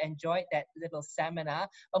that you enjoyed that little seminar.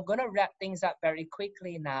 I'm going to wrap things up very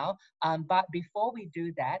quickly now. But before we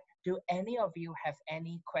do that, do any of you have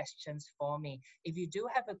any questions for me? If you do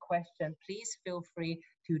have a question, please feel free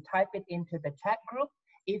to type it into the chat group.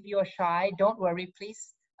 If you're shy, don't worry,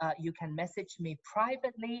 please. You can message me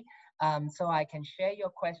privately so I can share your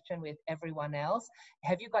question with everyone else.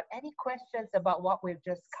 Have you got any questions about what we've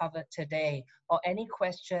just covered today, or any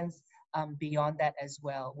questions beyond that as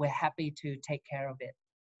well? We're happy to take care of it.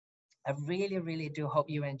 I really, really do hope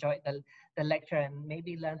you enjoyed the lecture and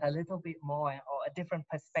maybe learned a little bit more or a different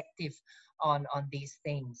perspective on these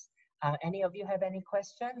things. Any of you have any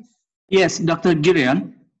questions? Yes, Dr.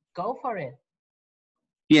 Gurion. Go for it.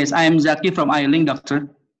 Yes, I am Zaki from iLink, doctor.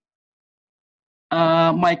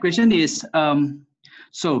 My question is,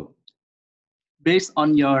 so based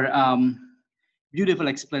on your beautiful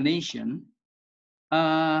explanation,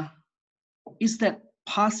 is that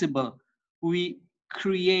possible we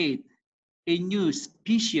create a new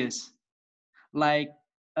species like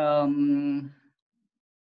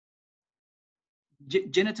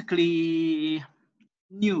genetically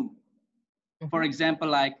new? For example,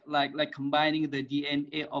 like combining the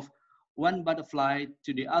DNA of one butterfly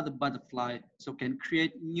to the other butterfly, so can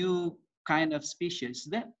create new kind of species. Is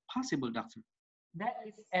that possible, doctor? That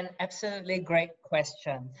is an absolutely great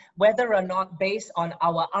question. Whether or not, based on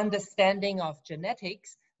our understanding of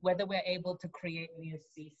genetics, whether we're able to create new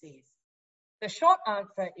species. The short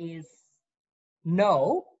answer is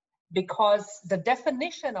no, because the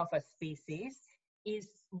definition of a species is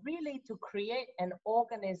really to create an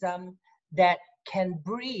organism that can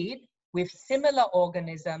breed with similar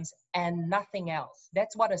organisms and nothing else.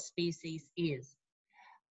 That's what a species is.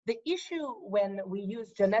 The issue when we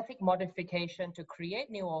use genetic modification to create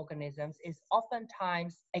new organisms is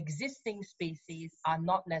oftentimes existing species are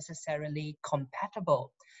not necessarily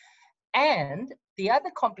compatible. And the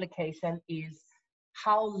other complication is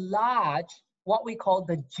how large what we call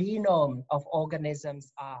the genome of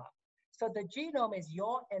organisms are. So the genome is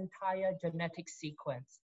your entire genetic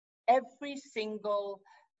sequence. Every single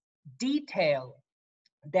detail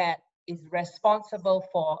that is responsible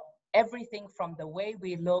for everything from the way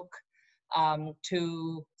we look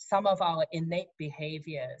to some of our innate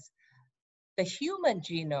behaviors. The human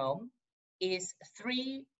genome is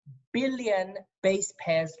 3 billion base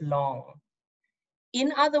pairs long.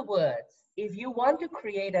 In other words, if you want to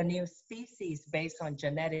create a new species based on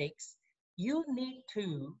genetics, you need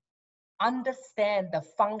to understand the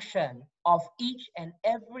function of each and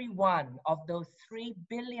every one of those 3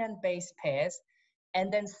 billion base pairs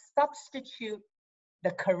and then substitute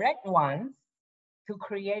the correct ones to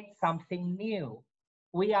create something new.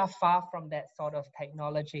 We are far from that sort of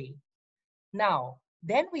technology. Now,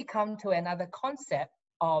 then we come to another concept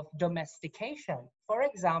of domestication. For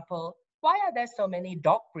example, why are there so many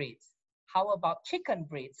dog breeds? How about chicken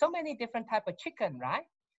breeds? So many different types of chicken, right?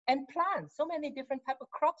 And plants, so many different types of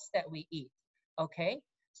crops that we eat, okay?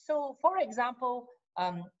 So for example,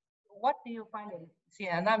 what do you find in, see,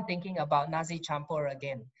 and I'm thinking about nasi campur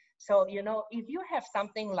again. So, you know, if you have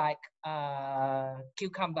something like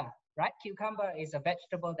cucumber, right? Cucumber is a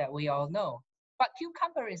vegetable that we all know, but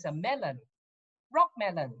cucumber is a melon, rock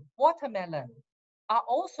melon, watermelon, are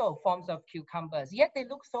also forms of cucumbers, yet they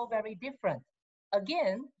look so very different.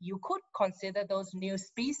 Again, you could consider those new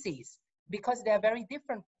species because they're very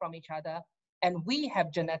different from each other, and we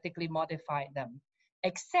have genetically modified them.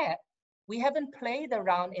 Except we haven't played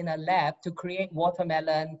around in a lab to create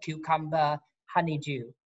watermelon, cucumber,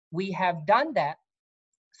 honeydew. We have done that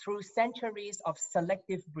through centuries of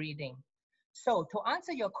selective breeding. So to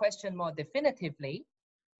answer your question more definitively,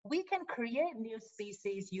 we can create new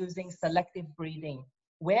species using selective breeding,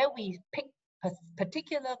 where we pick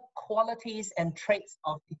particular qualities and traits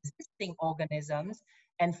of existing organisms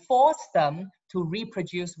and force them to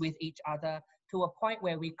reproduce with each other to a point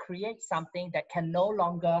where we create something that can no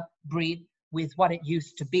longer breed with what it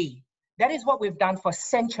used to be. That is what we've done for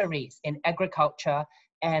centuries in agriculture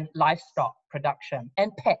and livestock production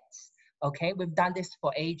and pets, okay? We've done this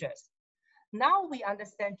for ages. Now we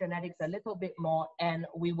understand genetics a little bit more, and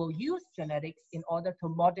we will use genetics in order to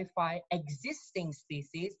modify existing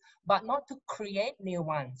species, but not to create new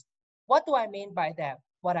ones. What do I mean by that?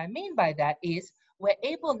 What I mean by that is we're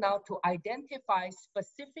able now to identify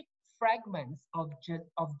specific fragments of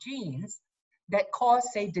genes that cause,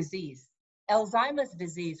 say, disease. Alzheimer's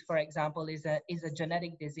disease, for example, is a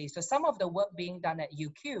genetic disease. So some of the work being done at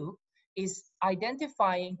UQ is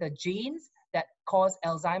identifying the genes that cause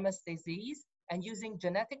Alzheimer's disease and using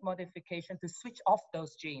genetic modification to switch off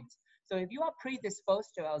those genes. So if you are predisposed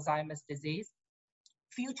to Alzheimer's disease,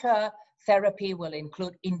 future therapy will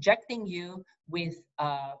include injecting you with,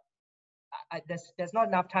 there's not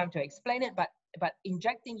enough time to explain it, but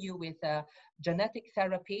injecting you with a genetic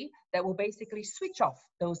therapy that will basically switch off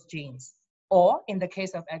those genes. Or in the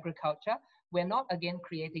case of agriculture, we're not again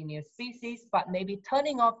creating new species, but maybe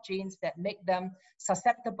turning off genes that make them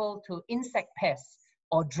susceptible to insect pests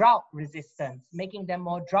or drought resistance, making them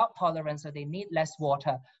more drought tolerant so they need less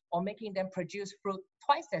water, or making them produce fruit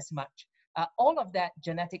twice as much. All of that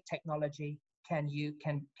genetic technology can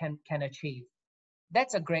achieve.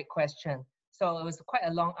 That's a great question. So it was quite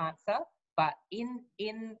a long answer, but in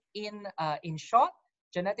short,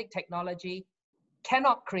 genetic technology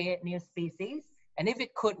cannot create new species. And if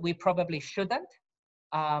it could, we probably shouldn't.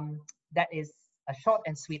 That is a short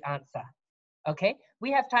and sweet answer. Okay,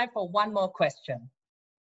 we have time for one more question.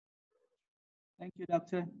 Thank you,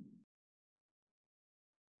 Doctor.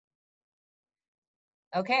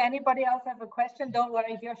 Okay, anybody else have a question? Don't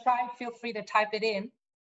worry, if you're shy, feel free to type it in.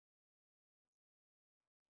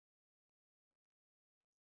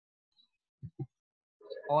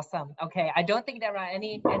 Awesome. Okay, I don't think there are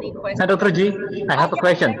any questions. Hi, Dr. G. I have a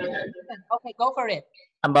question. Okay, go for it.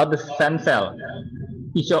 About the stem cell.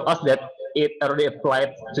 You show us that it already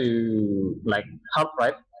applied to like heart,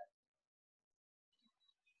 right?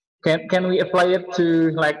 Can we apply it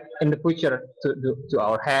to like in the future to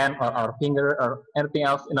our hand or our finger or anything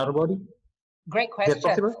else in our body? Great question. Is that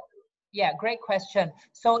possible? Yeah, great question.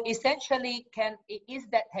 So essentially, is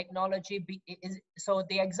that technology so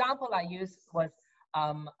the example I used was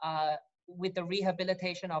with the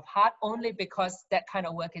rehabilitation of heart, only because that kind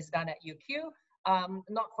of work is done at UQ.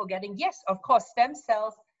 Not forgetting, yes, of course, stem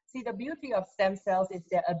cells. See, the beauty of stem cells is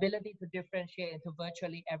their ability to differentiate into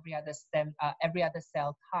virtually every other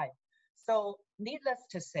cell type. So needless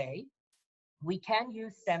to say, we can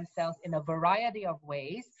use stem cells in a variety of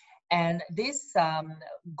ways. And this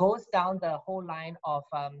goes down the whole line of,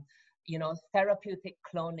 therapeutic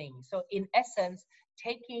cloning. So in essence,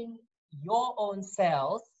 taking your own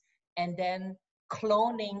cells and then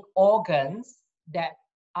cloning organs that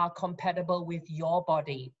are compatible with your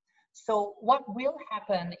body. So what will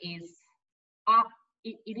happen is,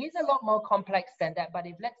 it is a lot more complex than that, but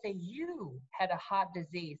if let's say you had a heart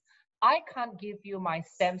disease, I can't give you my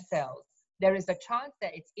stem cells. There is a chance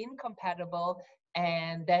that it's incompatible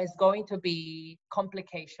and there's going to be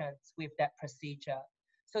complications with that procedure.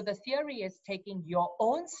 So the theory is taking your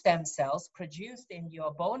own stem cells produced in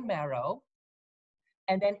your bone marrow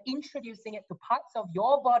and then introducing it to parts of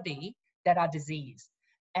your body that are diseased.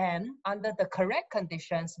 And under the correct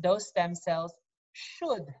conditions, those stem cells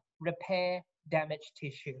should repair damaged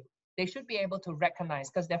tissue. They should be able to recognize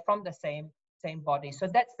because they're from the same body. So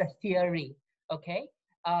that's the theory, okay?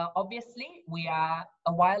 Obviously, we are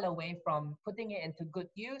a while away from putting it into good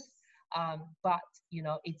use, but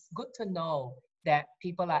it's good to know that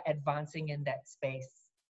people are advancing in that space.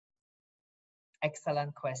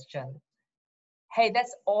 Excellent question. Hey,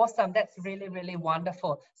 that's awesome. That's really, really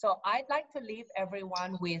wonderful. So I'd like to leave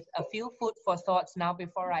everyone with a few food for thoughts now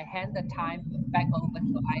before I hand the time back over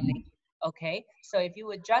to Eileen. Okay, so if you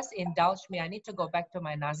would just indulge me, I need to go back to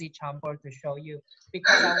my Nasi Campur to show you,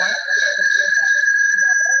 because I want to show you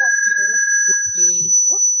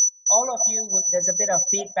that all of you would, there's a bit of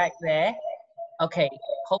feedback there. Okay,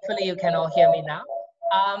 hopefully you can all hear me now.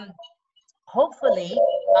 Hopefully,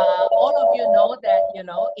 all of you know that, you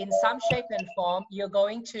know, in some shape and form, you're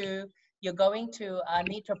going to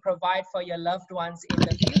need to provide for your loved ones in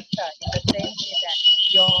the future, in the same way that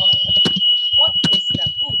your support system.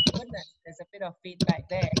 Oh goodness, there's a bit of feedback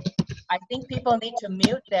there. I think people need to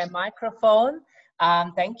mute their microphone.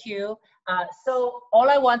 Thank you. So all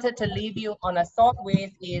I wanted to leave you on a thought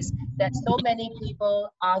with is that so many people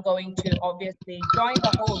are going to obviously join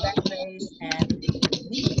the whole rat race and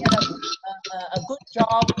need to get a good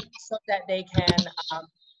job so that they can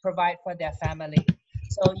provide for their family.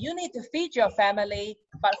 So you need to feed your family,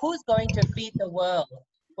 but who's going to feed the world?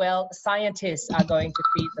 Well, scientists are going to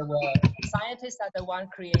feed the world. Scientists are the one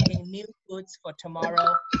creating new foods for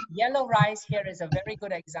tomorrow. Yellow rice here is a very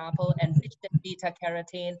good example, enriched in beta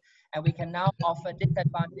carotene, and we can now offer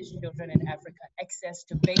disadvantaged children in Africa access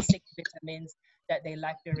to basic vitamins that they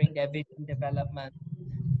lack during their vision development.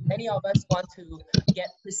 Many of us want to get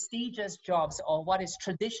prestigious jobs, or what is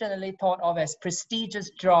traditionally thought of as prestigious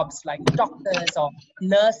jobs, like doctors or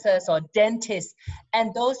nurses or dentists.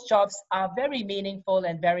 And those jobs are very meaningful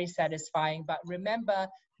and very satisfying. But remember,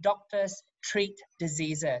 doctors treat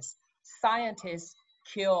diseases. Scientists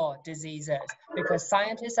cure diseases, because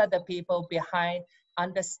scientists are the people behind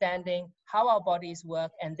understanding how our bodies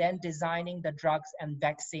work and then designing the drugs and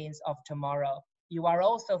vaccines of tomorrow. You are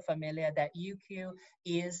also familiar that UQ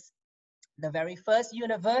is the very first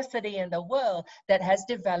university in the world that has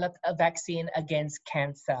developed a vaccine against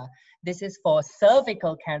cancer. This is for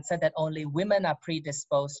cervical cancer that only women are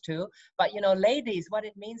predisposed to. But you know, ladies, what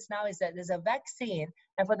it means now is that there's a vaccine,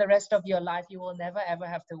 and for the rest of your life, you will never ever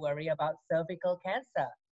have to worry about cervical cancer.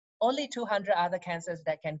 Only 200 other cancers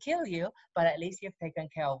that can kill you, but at least you've taken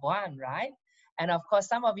care of one, right? And of course,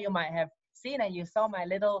 some of you might have seen, and you saw my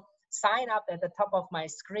little sign up at the top of my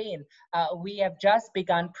screen. We have just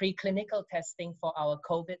begun preclinical testing for our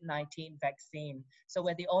COVID-19 vaccine. So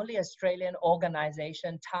we're the only Australian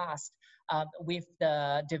organization tasked with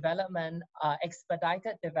the development,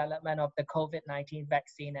 expedited development of the COVID-19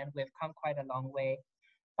 vaccine, and we've come quite a long way.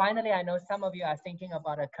 Finally, I know some of you are thinking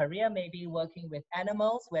about a career, maybe working with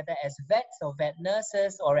animals, whether as vets or vet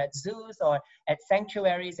nurses, or at zoos or at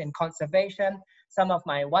sanctuaries in conservation. Some of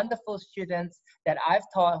my wonderful students that I've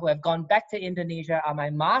taught who have gone back to Indonesia are my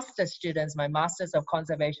master's students, my Masters of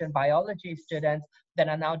Conservation Biology students that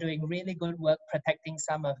are now doing really good work protecting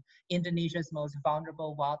some of Indonesia's most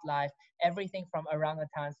vulnerable wildlife, everything from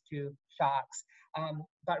orangutans to sharks.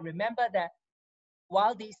 But remember that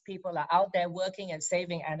while these people are out there working and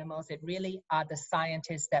saving animals, it really are the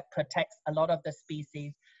scientists that protect a lot of the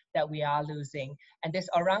species that we are losing. And this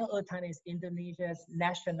orangutan is Indonesia's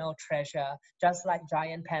national treasure, just like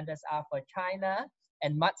giant pandas are for China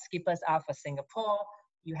and mud skippers are for Singapore.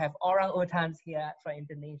 You have orangutans here for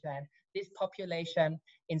Indonesia. And this population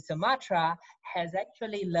in Sumatra has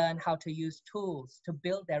actually learned how to use tools to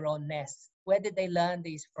build their own nests. Where did they learn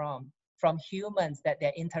these from? From humans that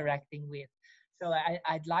they're interacting with. So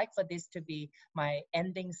I'd like for this to be my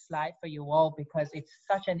ending slide for you all, because it's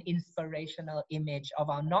such an inspirational image of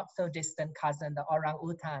our not so distant cousin, the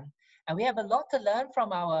orangutan. And we have a lot to learn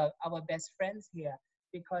from our best friends here,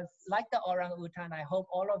 because like the orangutan, I hope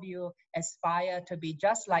all of you aspire to be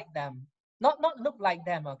just like them. Not look like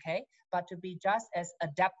them, okay? But to be just as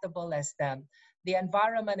adaptable as them. The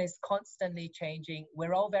environment is constantly changing.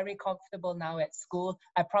 We're all very comfortable now at school.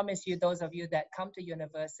 I promise you, those of you that come to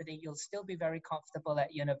university, you'll still be very comfortable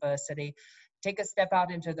at university. Take a step out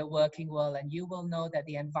into the working world and you will know that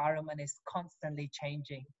the environment is constantly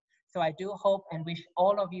changing. So I do hope and wish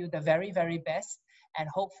all of you the very, very best. And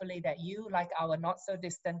hopefully that you, like our not so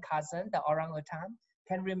distant cousin, the orangutan,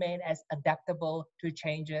 can remain as adaptable to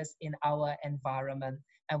changes in our environment.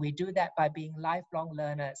 And we do that by being lifelong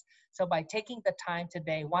learners. So by taking the time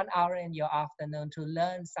today, 1 hour in your afternoon, to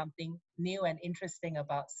learn something new and interesting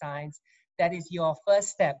about science, that is your first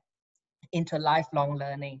step into lifelong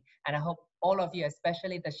learning. And I hope all of you,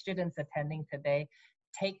 especially the students attending today,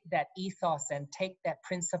 take that ethos and take that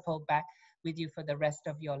principle back with you for the rest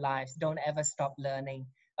of your lives. Don't ever stop learning.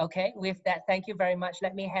 Okay, with that, thank you very much.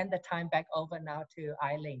 Let me hand the time back over now to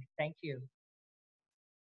Eileen. Thank you.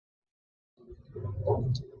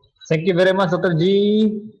 Thank you very much, Dr.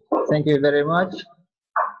 G. Thank you very much.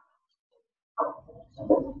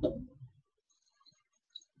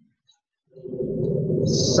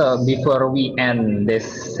 So before we end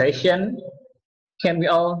this session, can we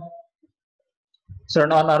all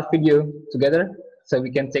turn on our video together so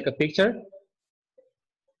we can take a picture?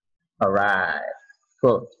 All right,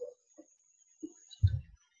 cool.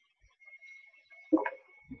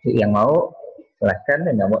 Yang mau, silahkan,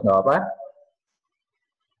 yang nggak mau, nggak apa.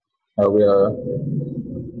 I will.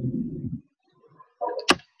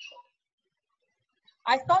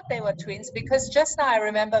 I thought they were twins because just now I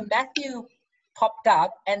remember Matthew popped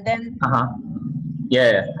up and then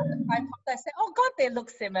Yeah. I said, oh God, they look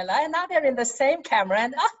similar. And now they're in the same camera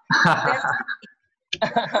and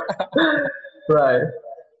Right.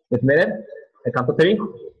 Wait a minute. I count to 3.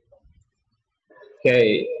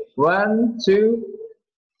 Okay. 1, 2,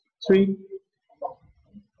 3.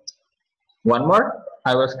 One more.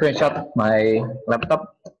 I will screenshot my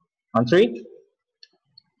laptop on 3.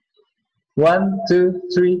 1, 2,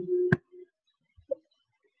 3.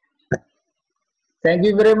 Thank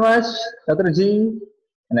you very much, Dr. G,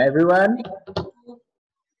 and everyone.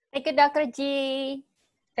 Thank you, Dr. G.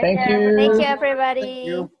 Thank you. Thank you,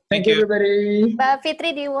 everybody. Thank you, everybody. But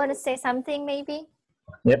Fitri, do you want to say something maybe?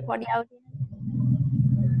 Yep. For the audience?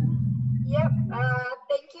 Yep.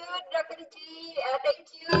 Thank you, Dr. G. Thank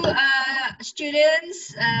you,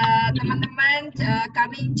 students, teman-teman,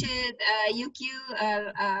 coming to UQ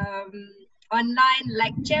online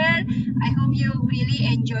lecture. I hope you're really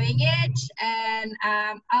enjoying it, and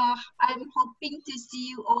I'm hoping to see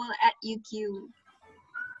you all at UQ.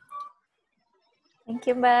 Thank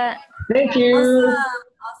you, Mbak. Thank you.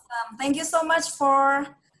 Awesome. Thank you so much for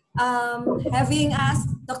having us.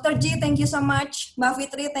 Dr. G, thank you so much. Mbak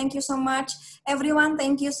Fitri, thank you so much. Everyone,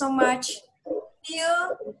 thank you so much. See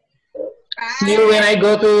you. See you when I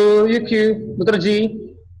go to UQ, Dr.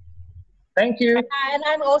 G. Thank you. And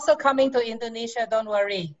I'm also coming to Indonesia, don't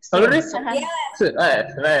worry. Already? Yes.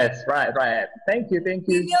 Yes, right. Thank you. We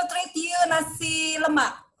will treat you nasi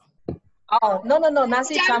lemak. Oh, no,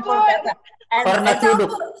 nasi campur better. And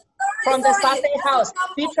from the satay house.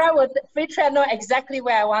 Fitra know exactly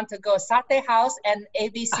where I want to go. Satay house and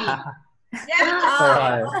ABC.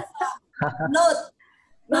 Alright. Note.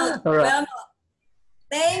 Alright. Well,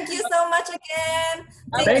 thank you so much again.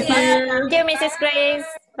 Thank you. Thank you, Mrs. Grace.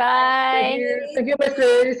 Bye. Thank you, Miss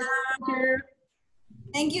Grace. Thank you.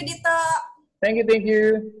 Thank you, Dito. Thank you.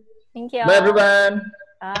 Thank you. Bye, everyone.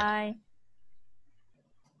 Bye.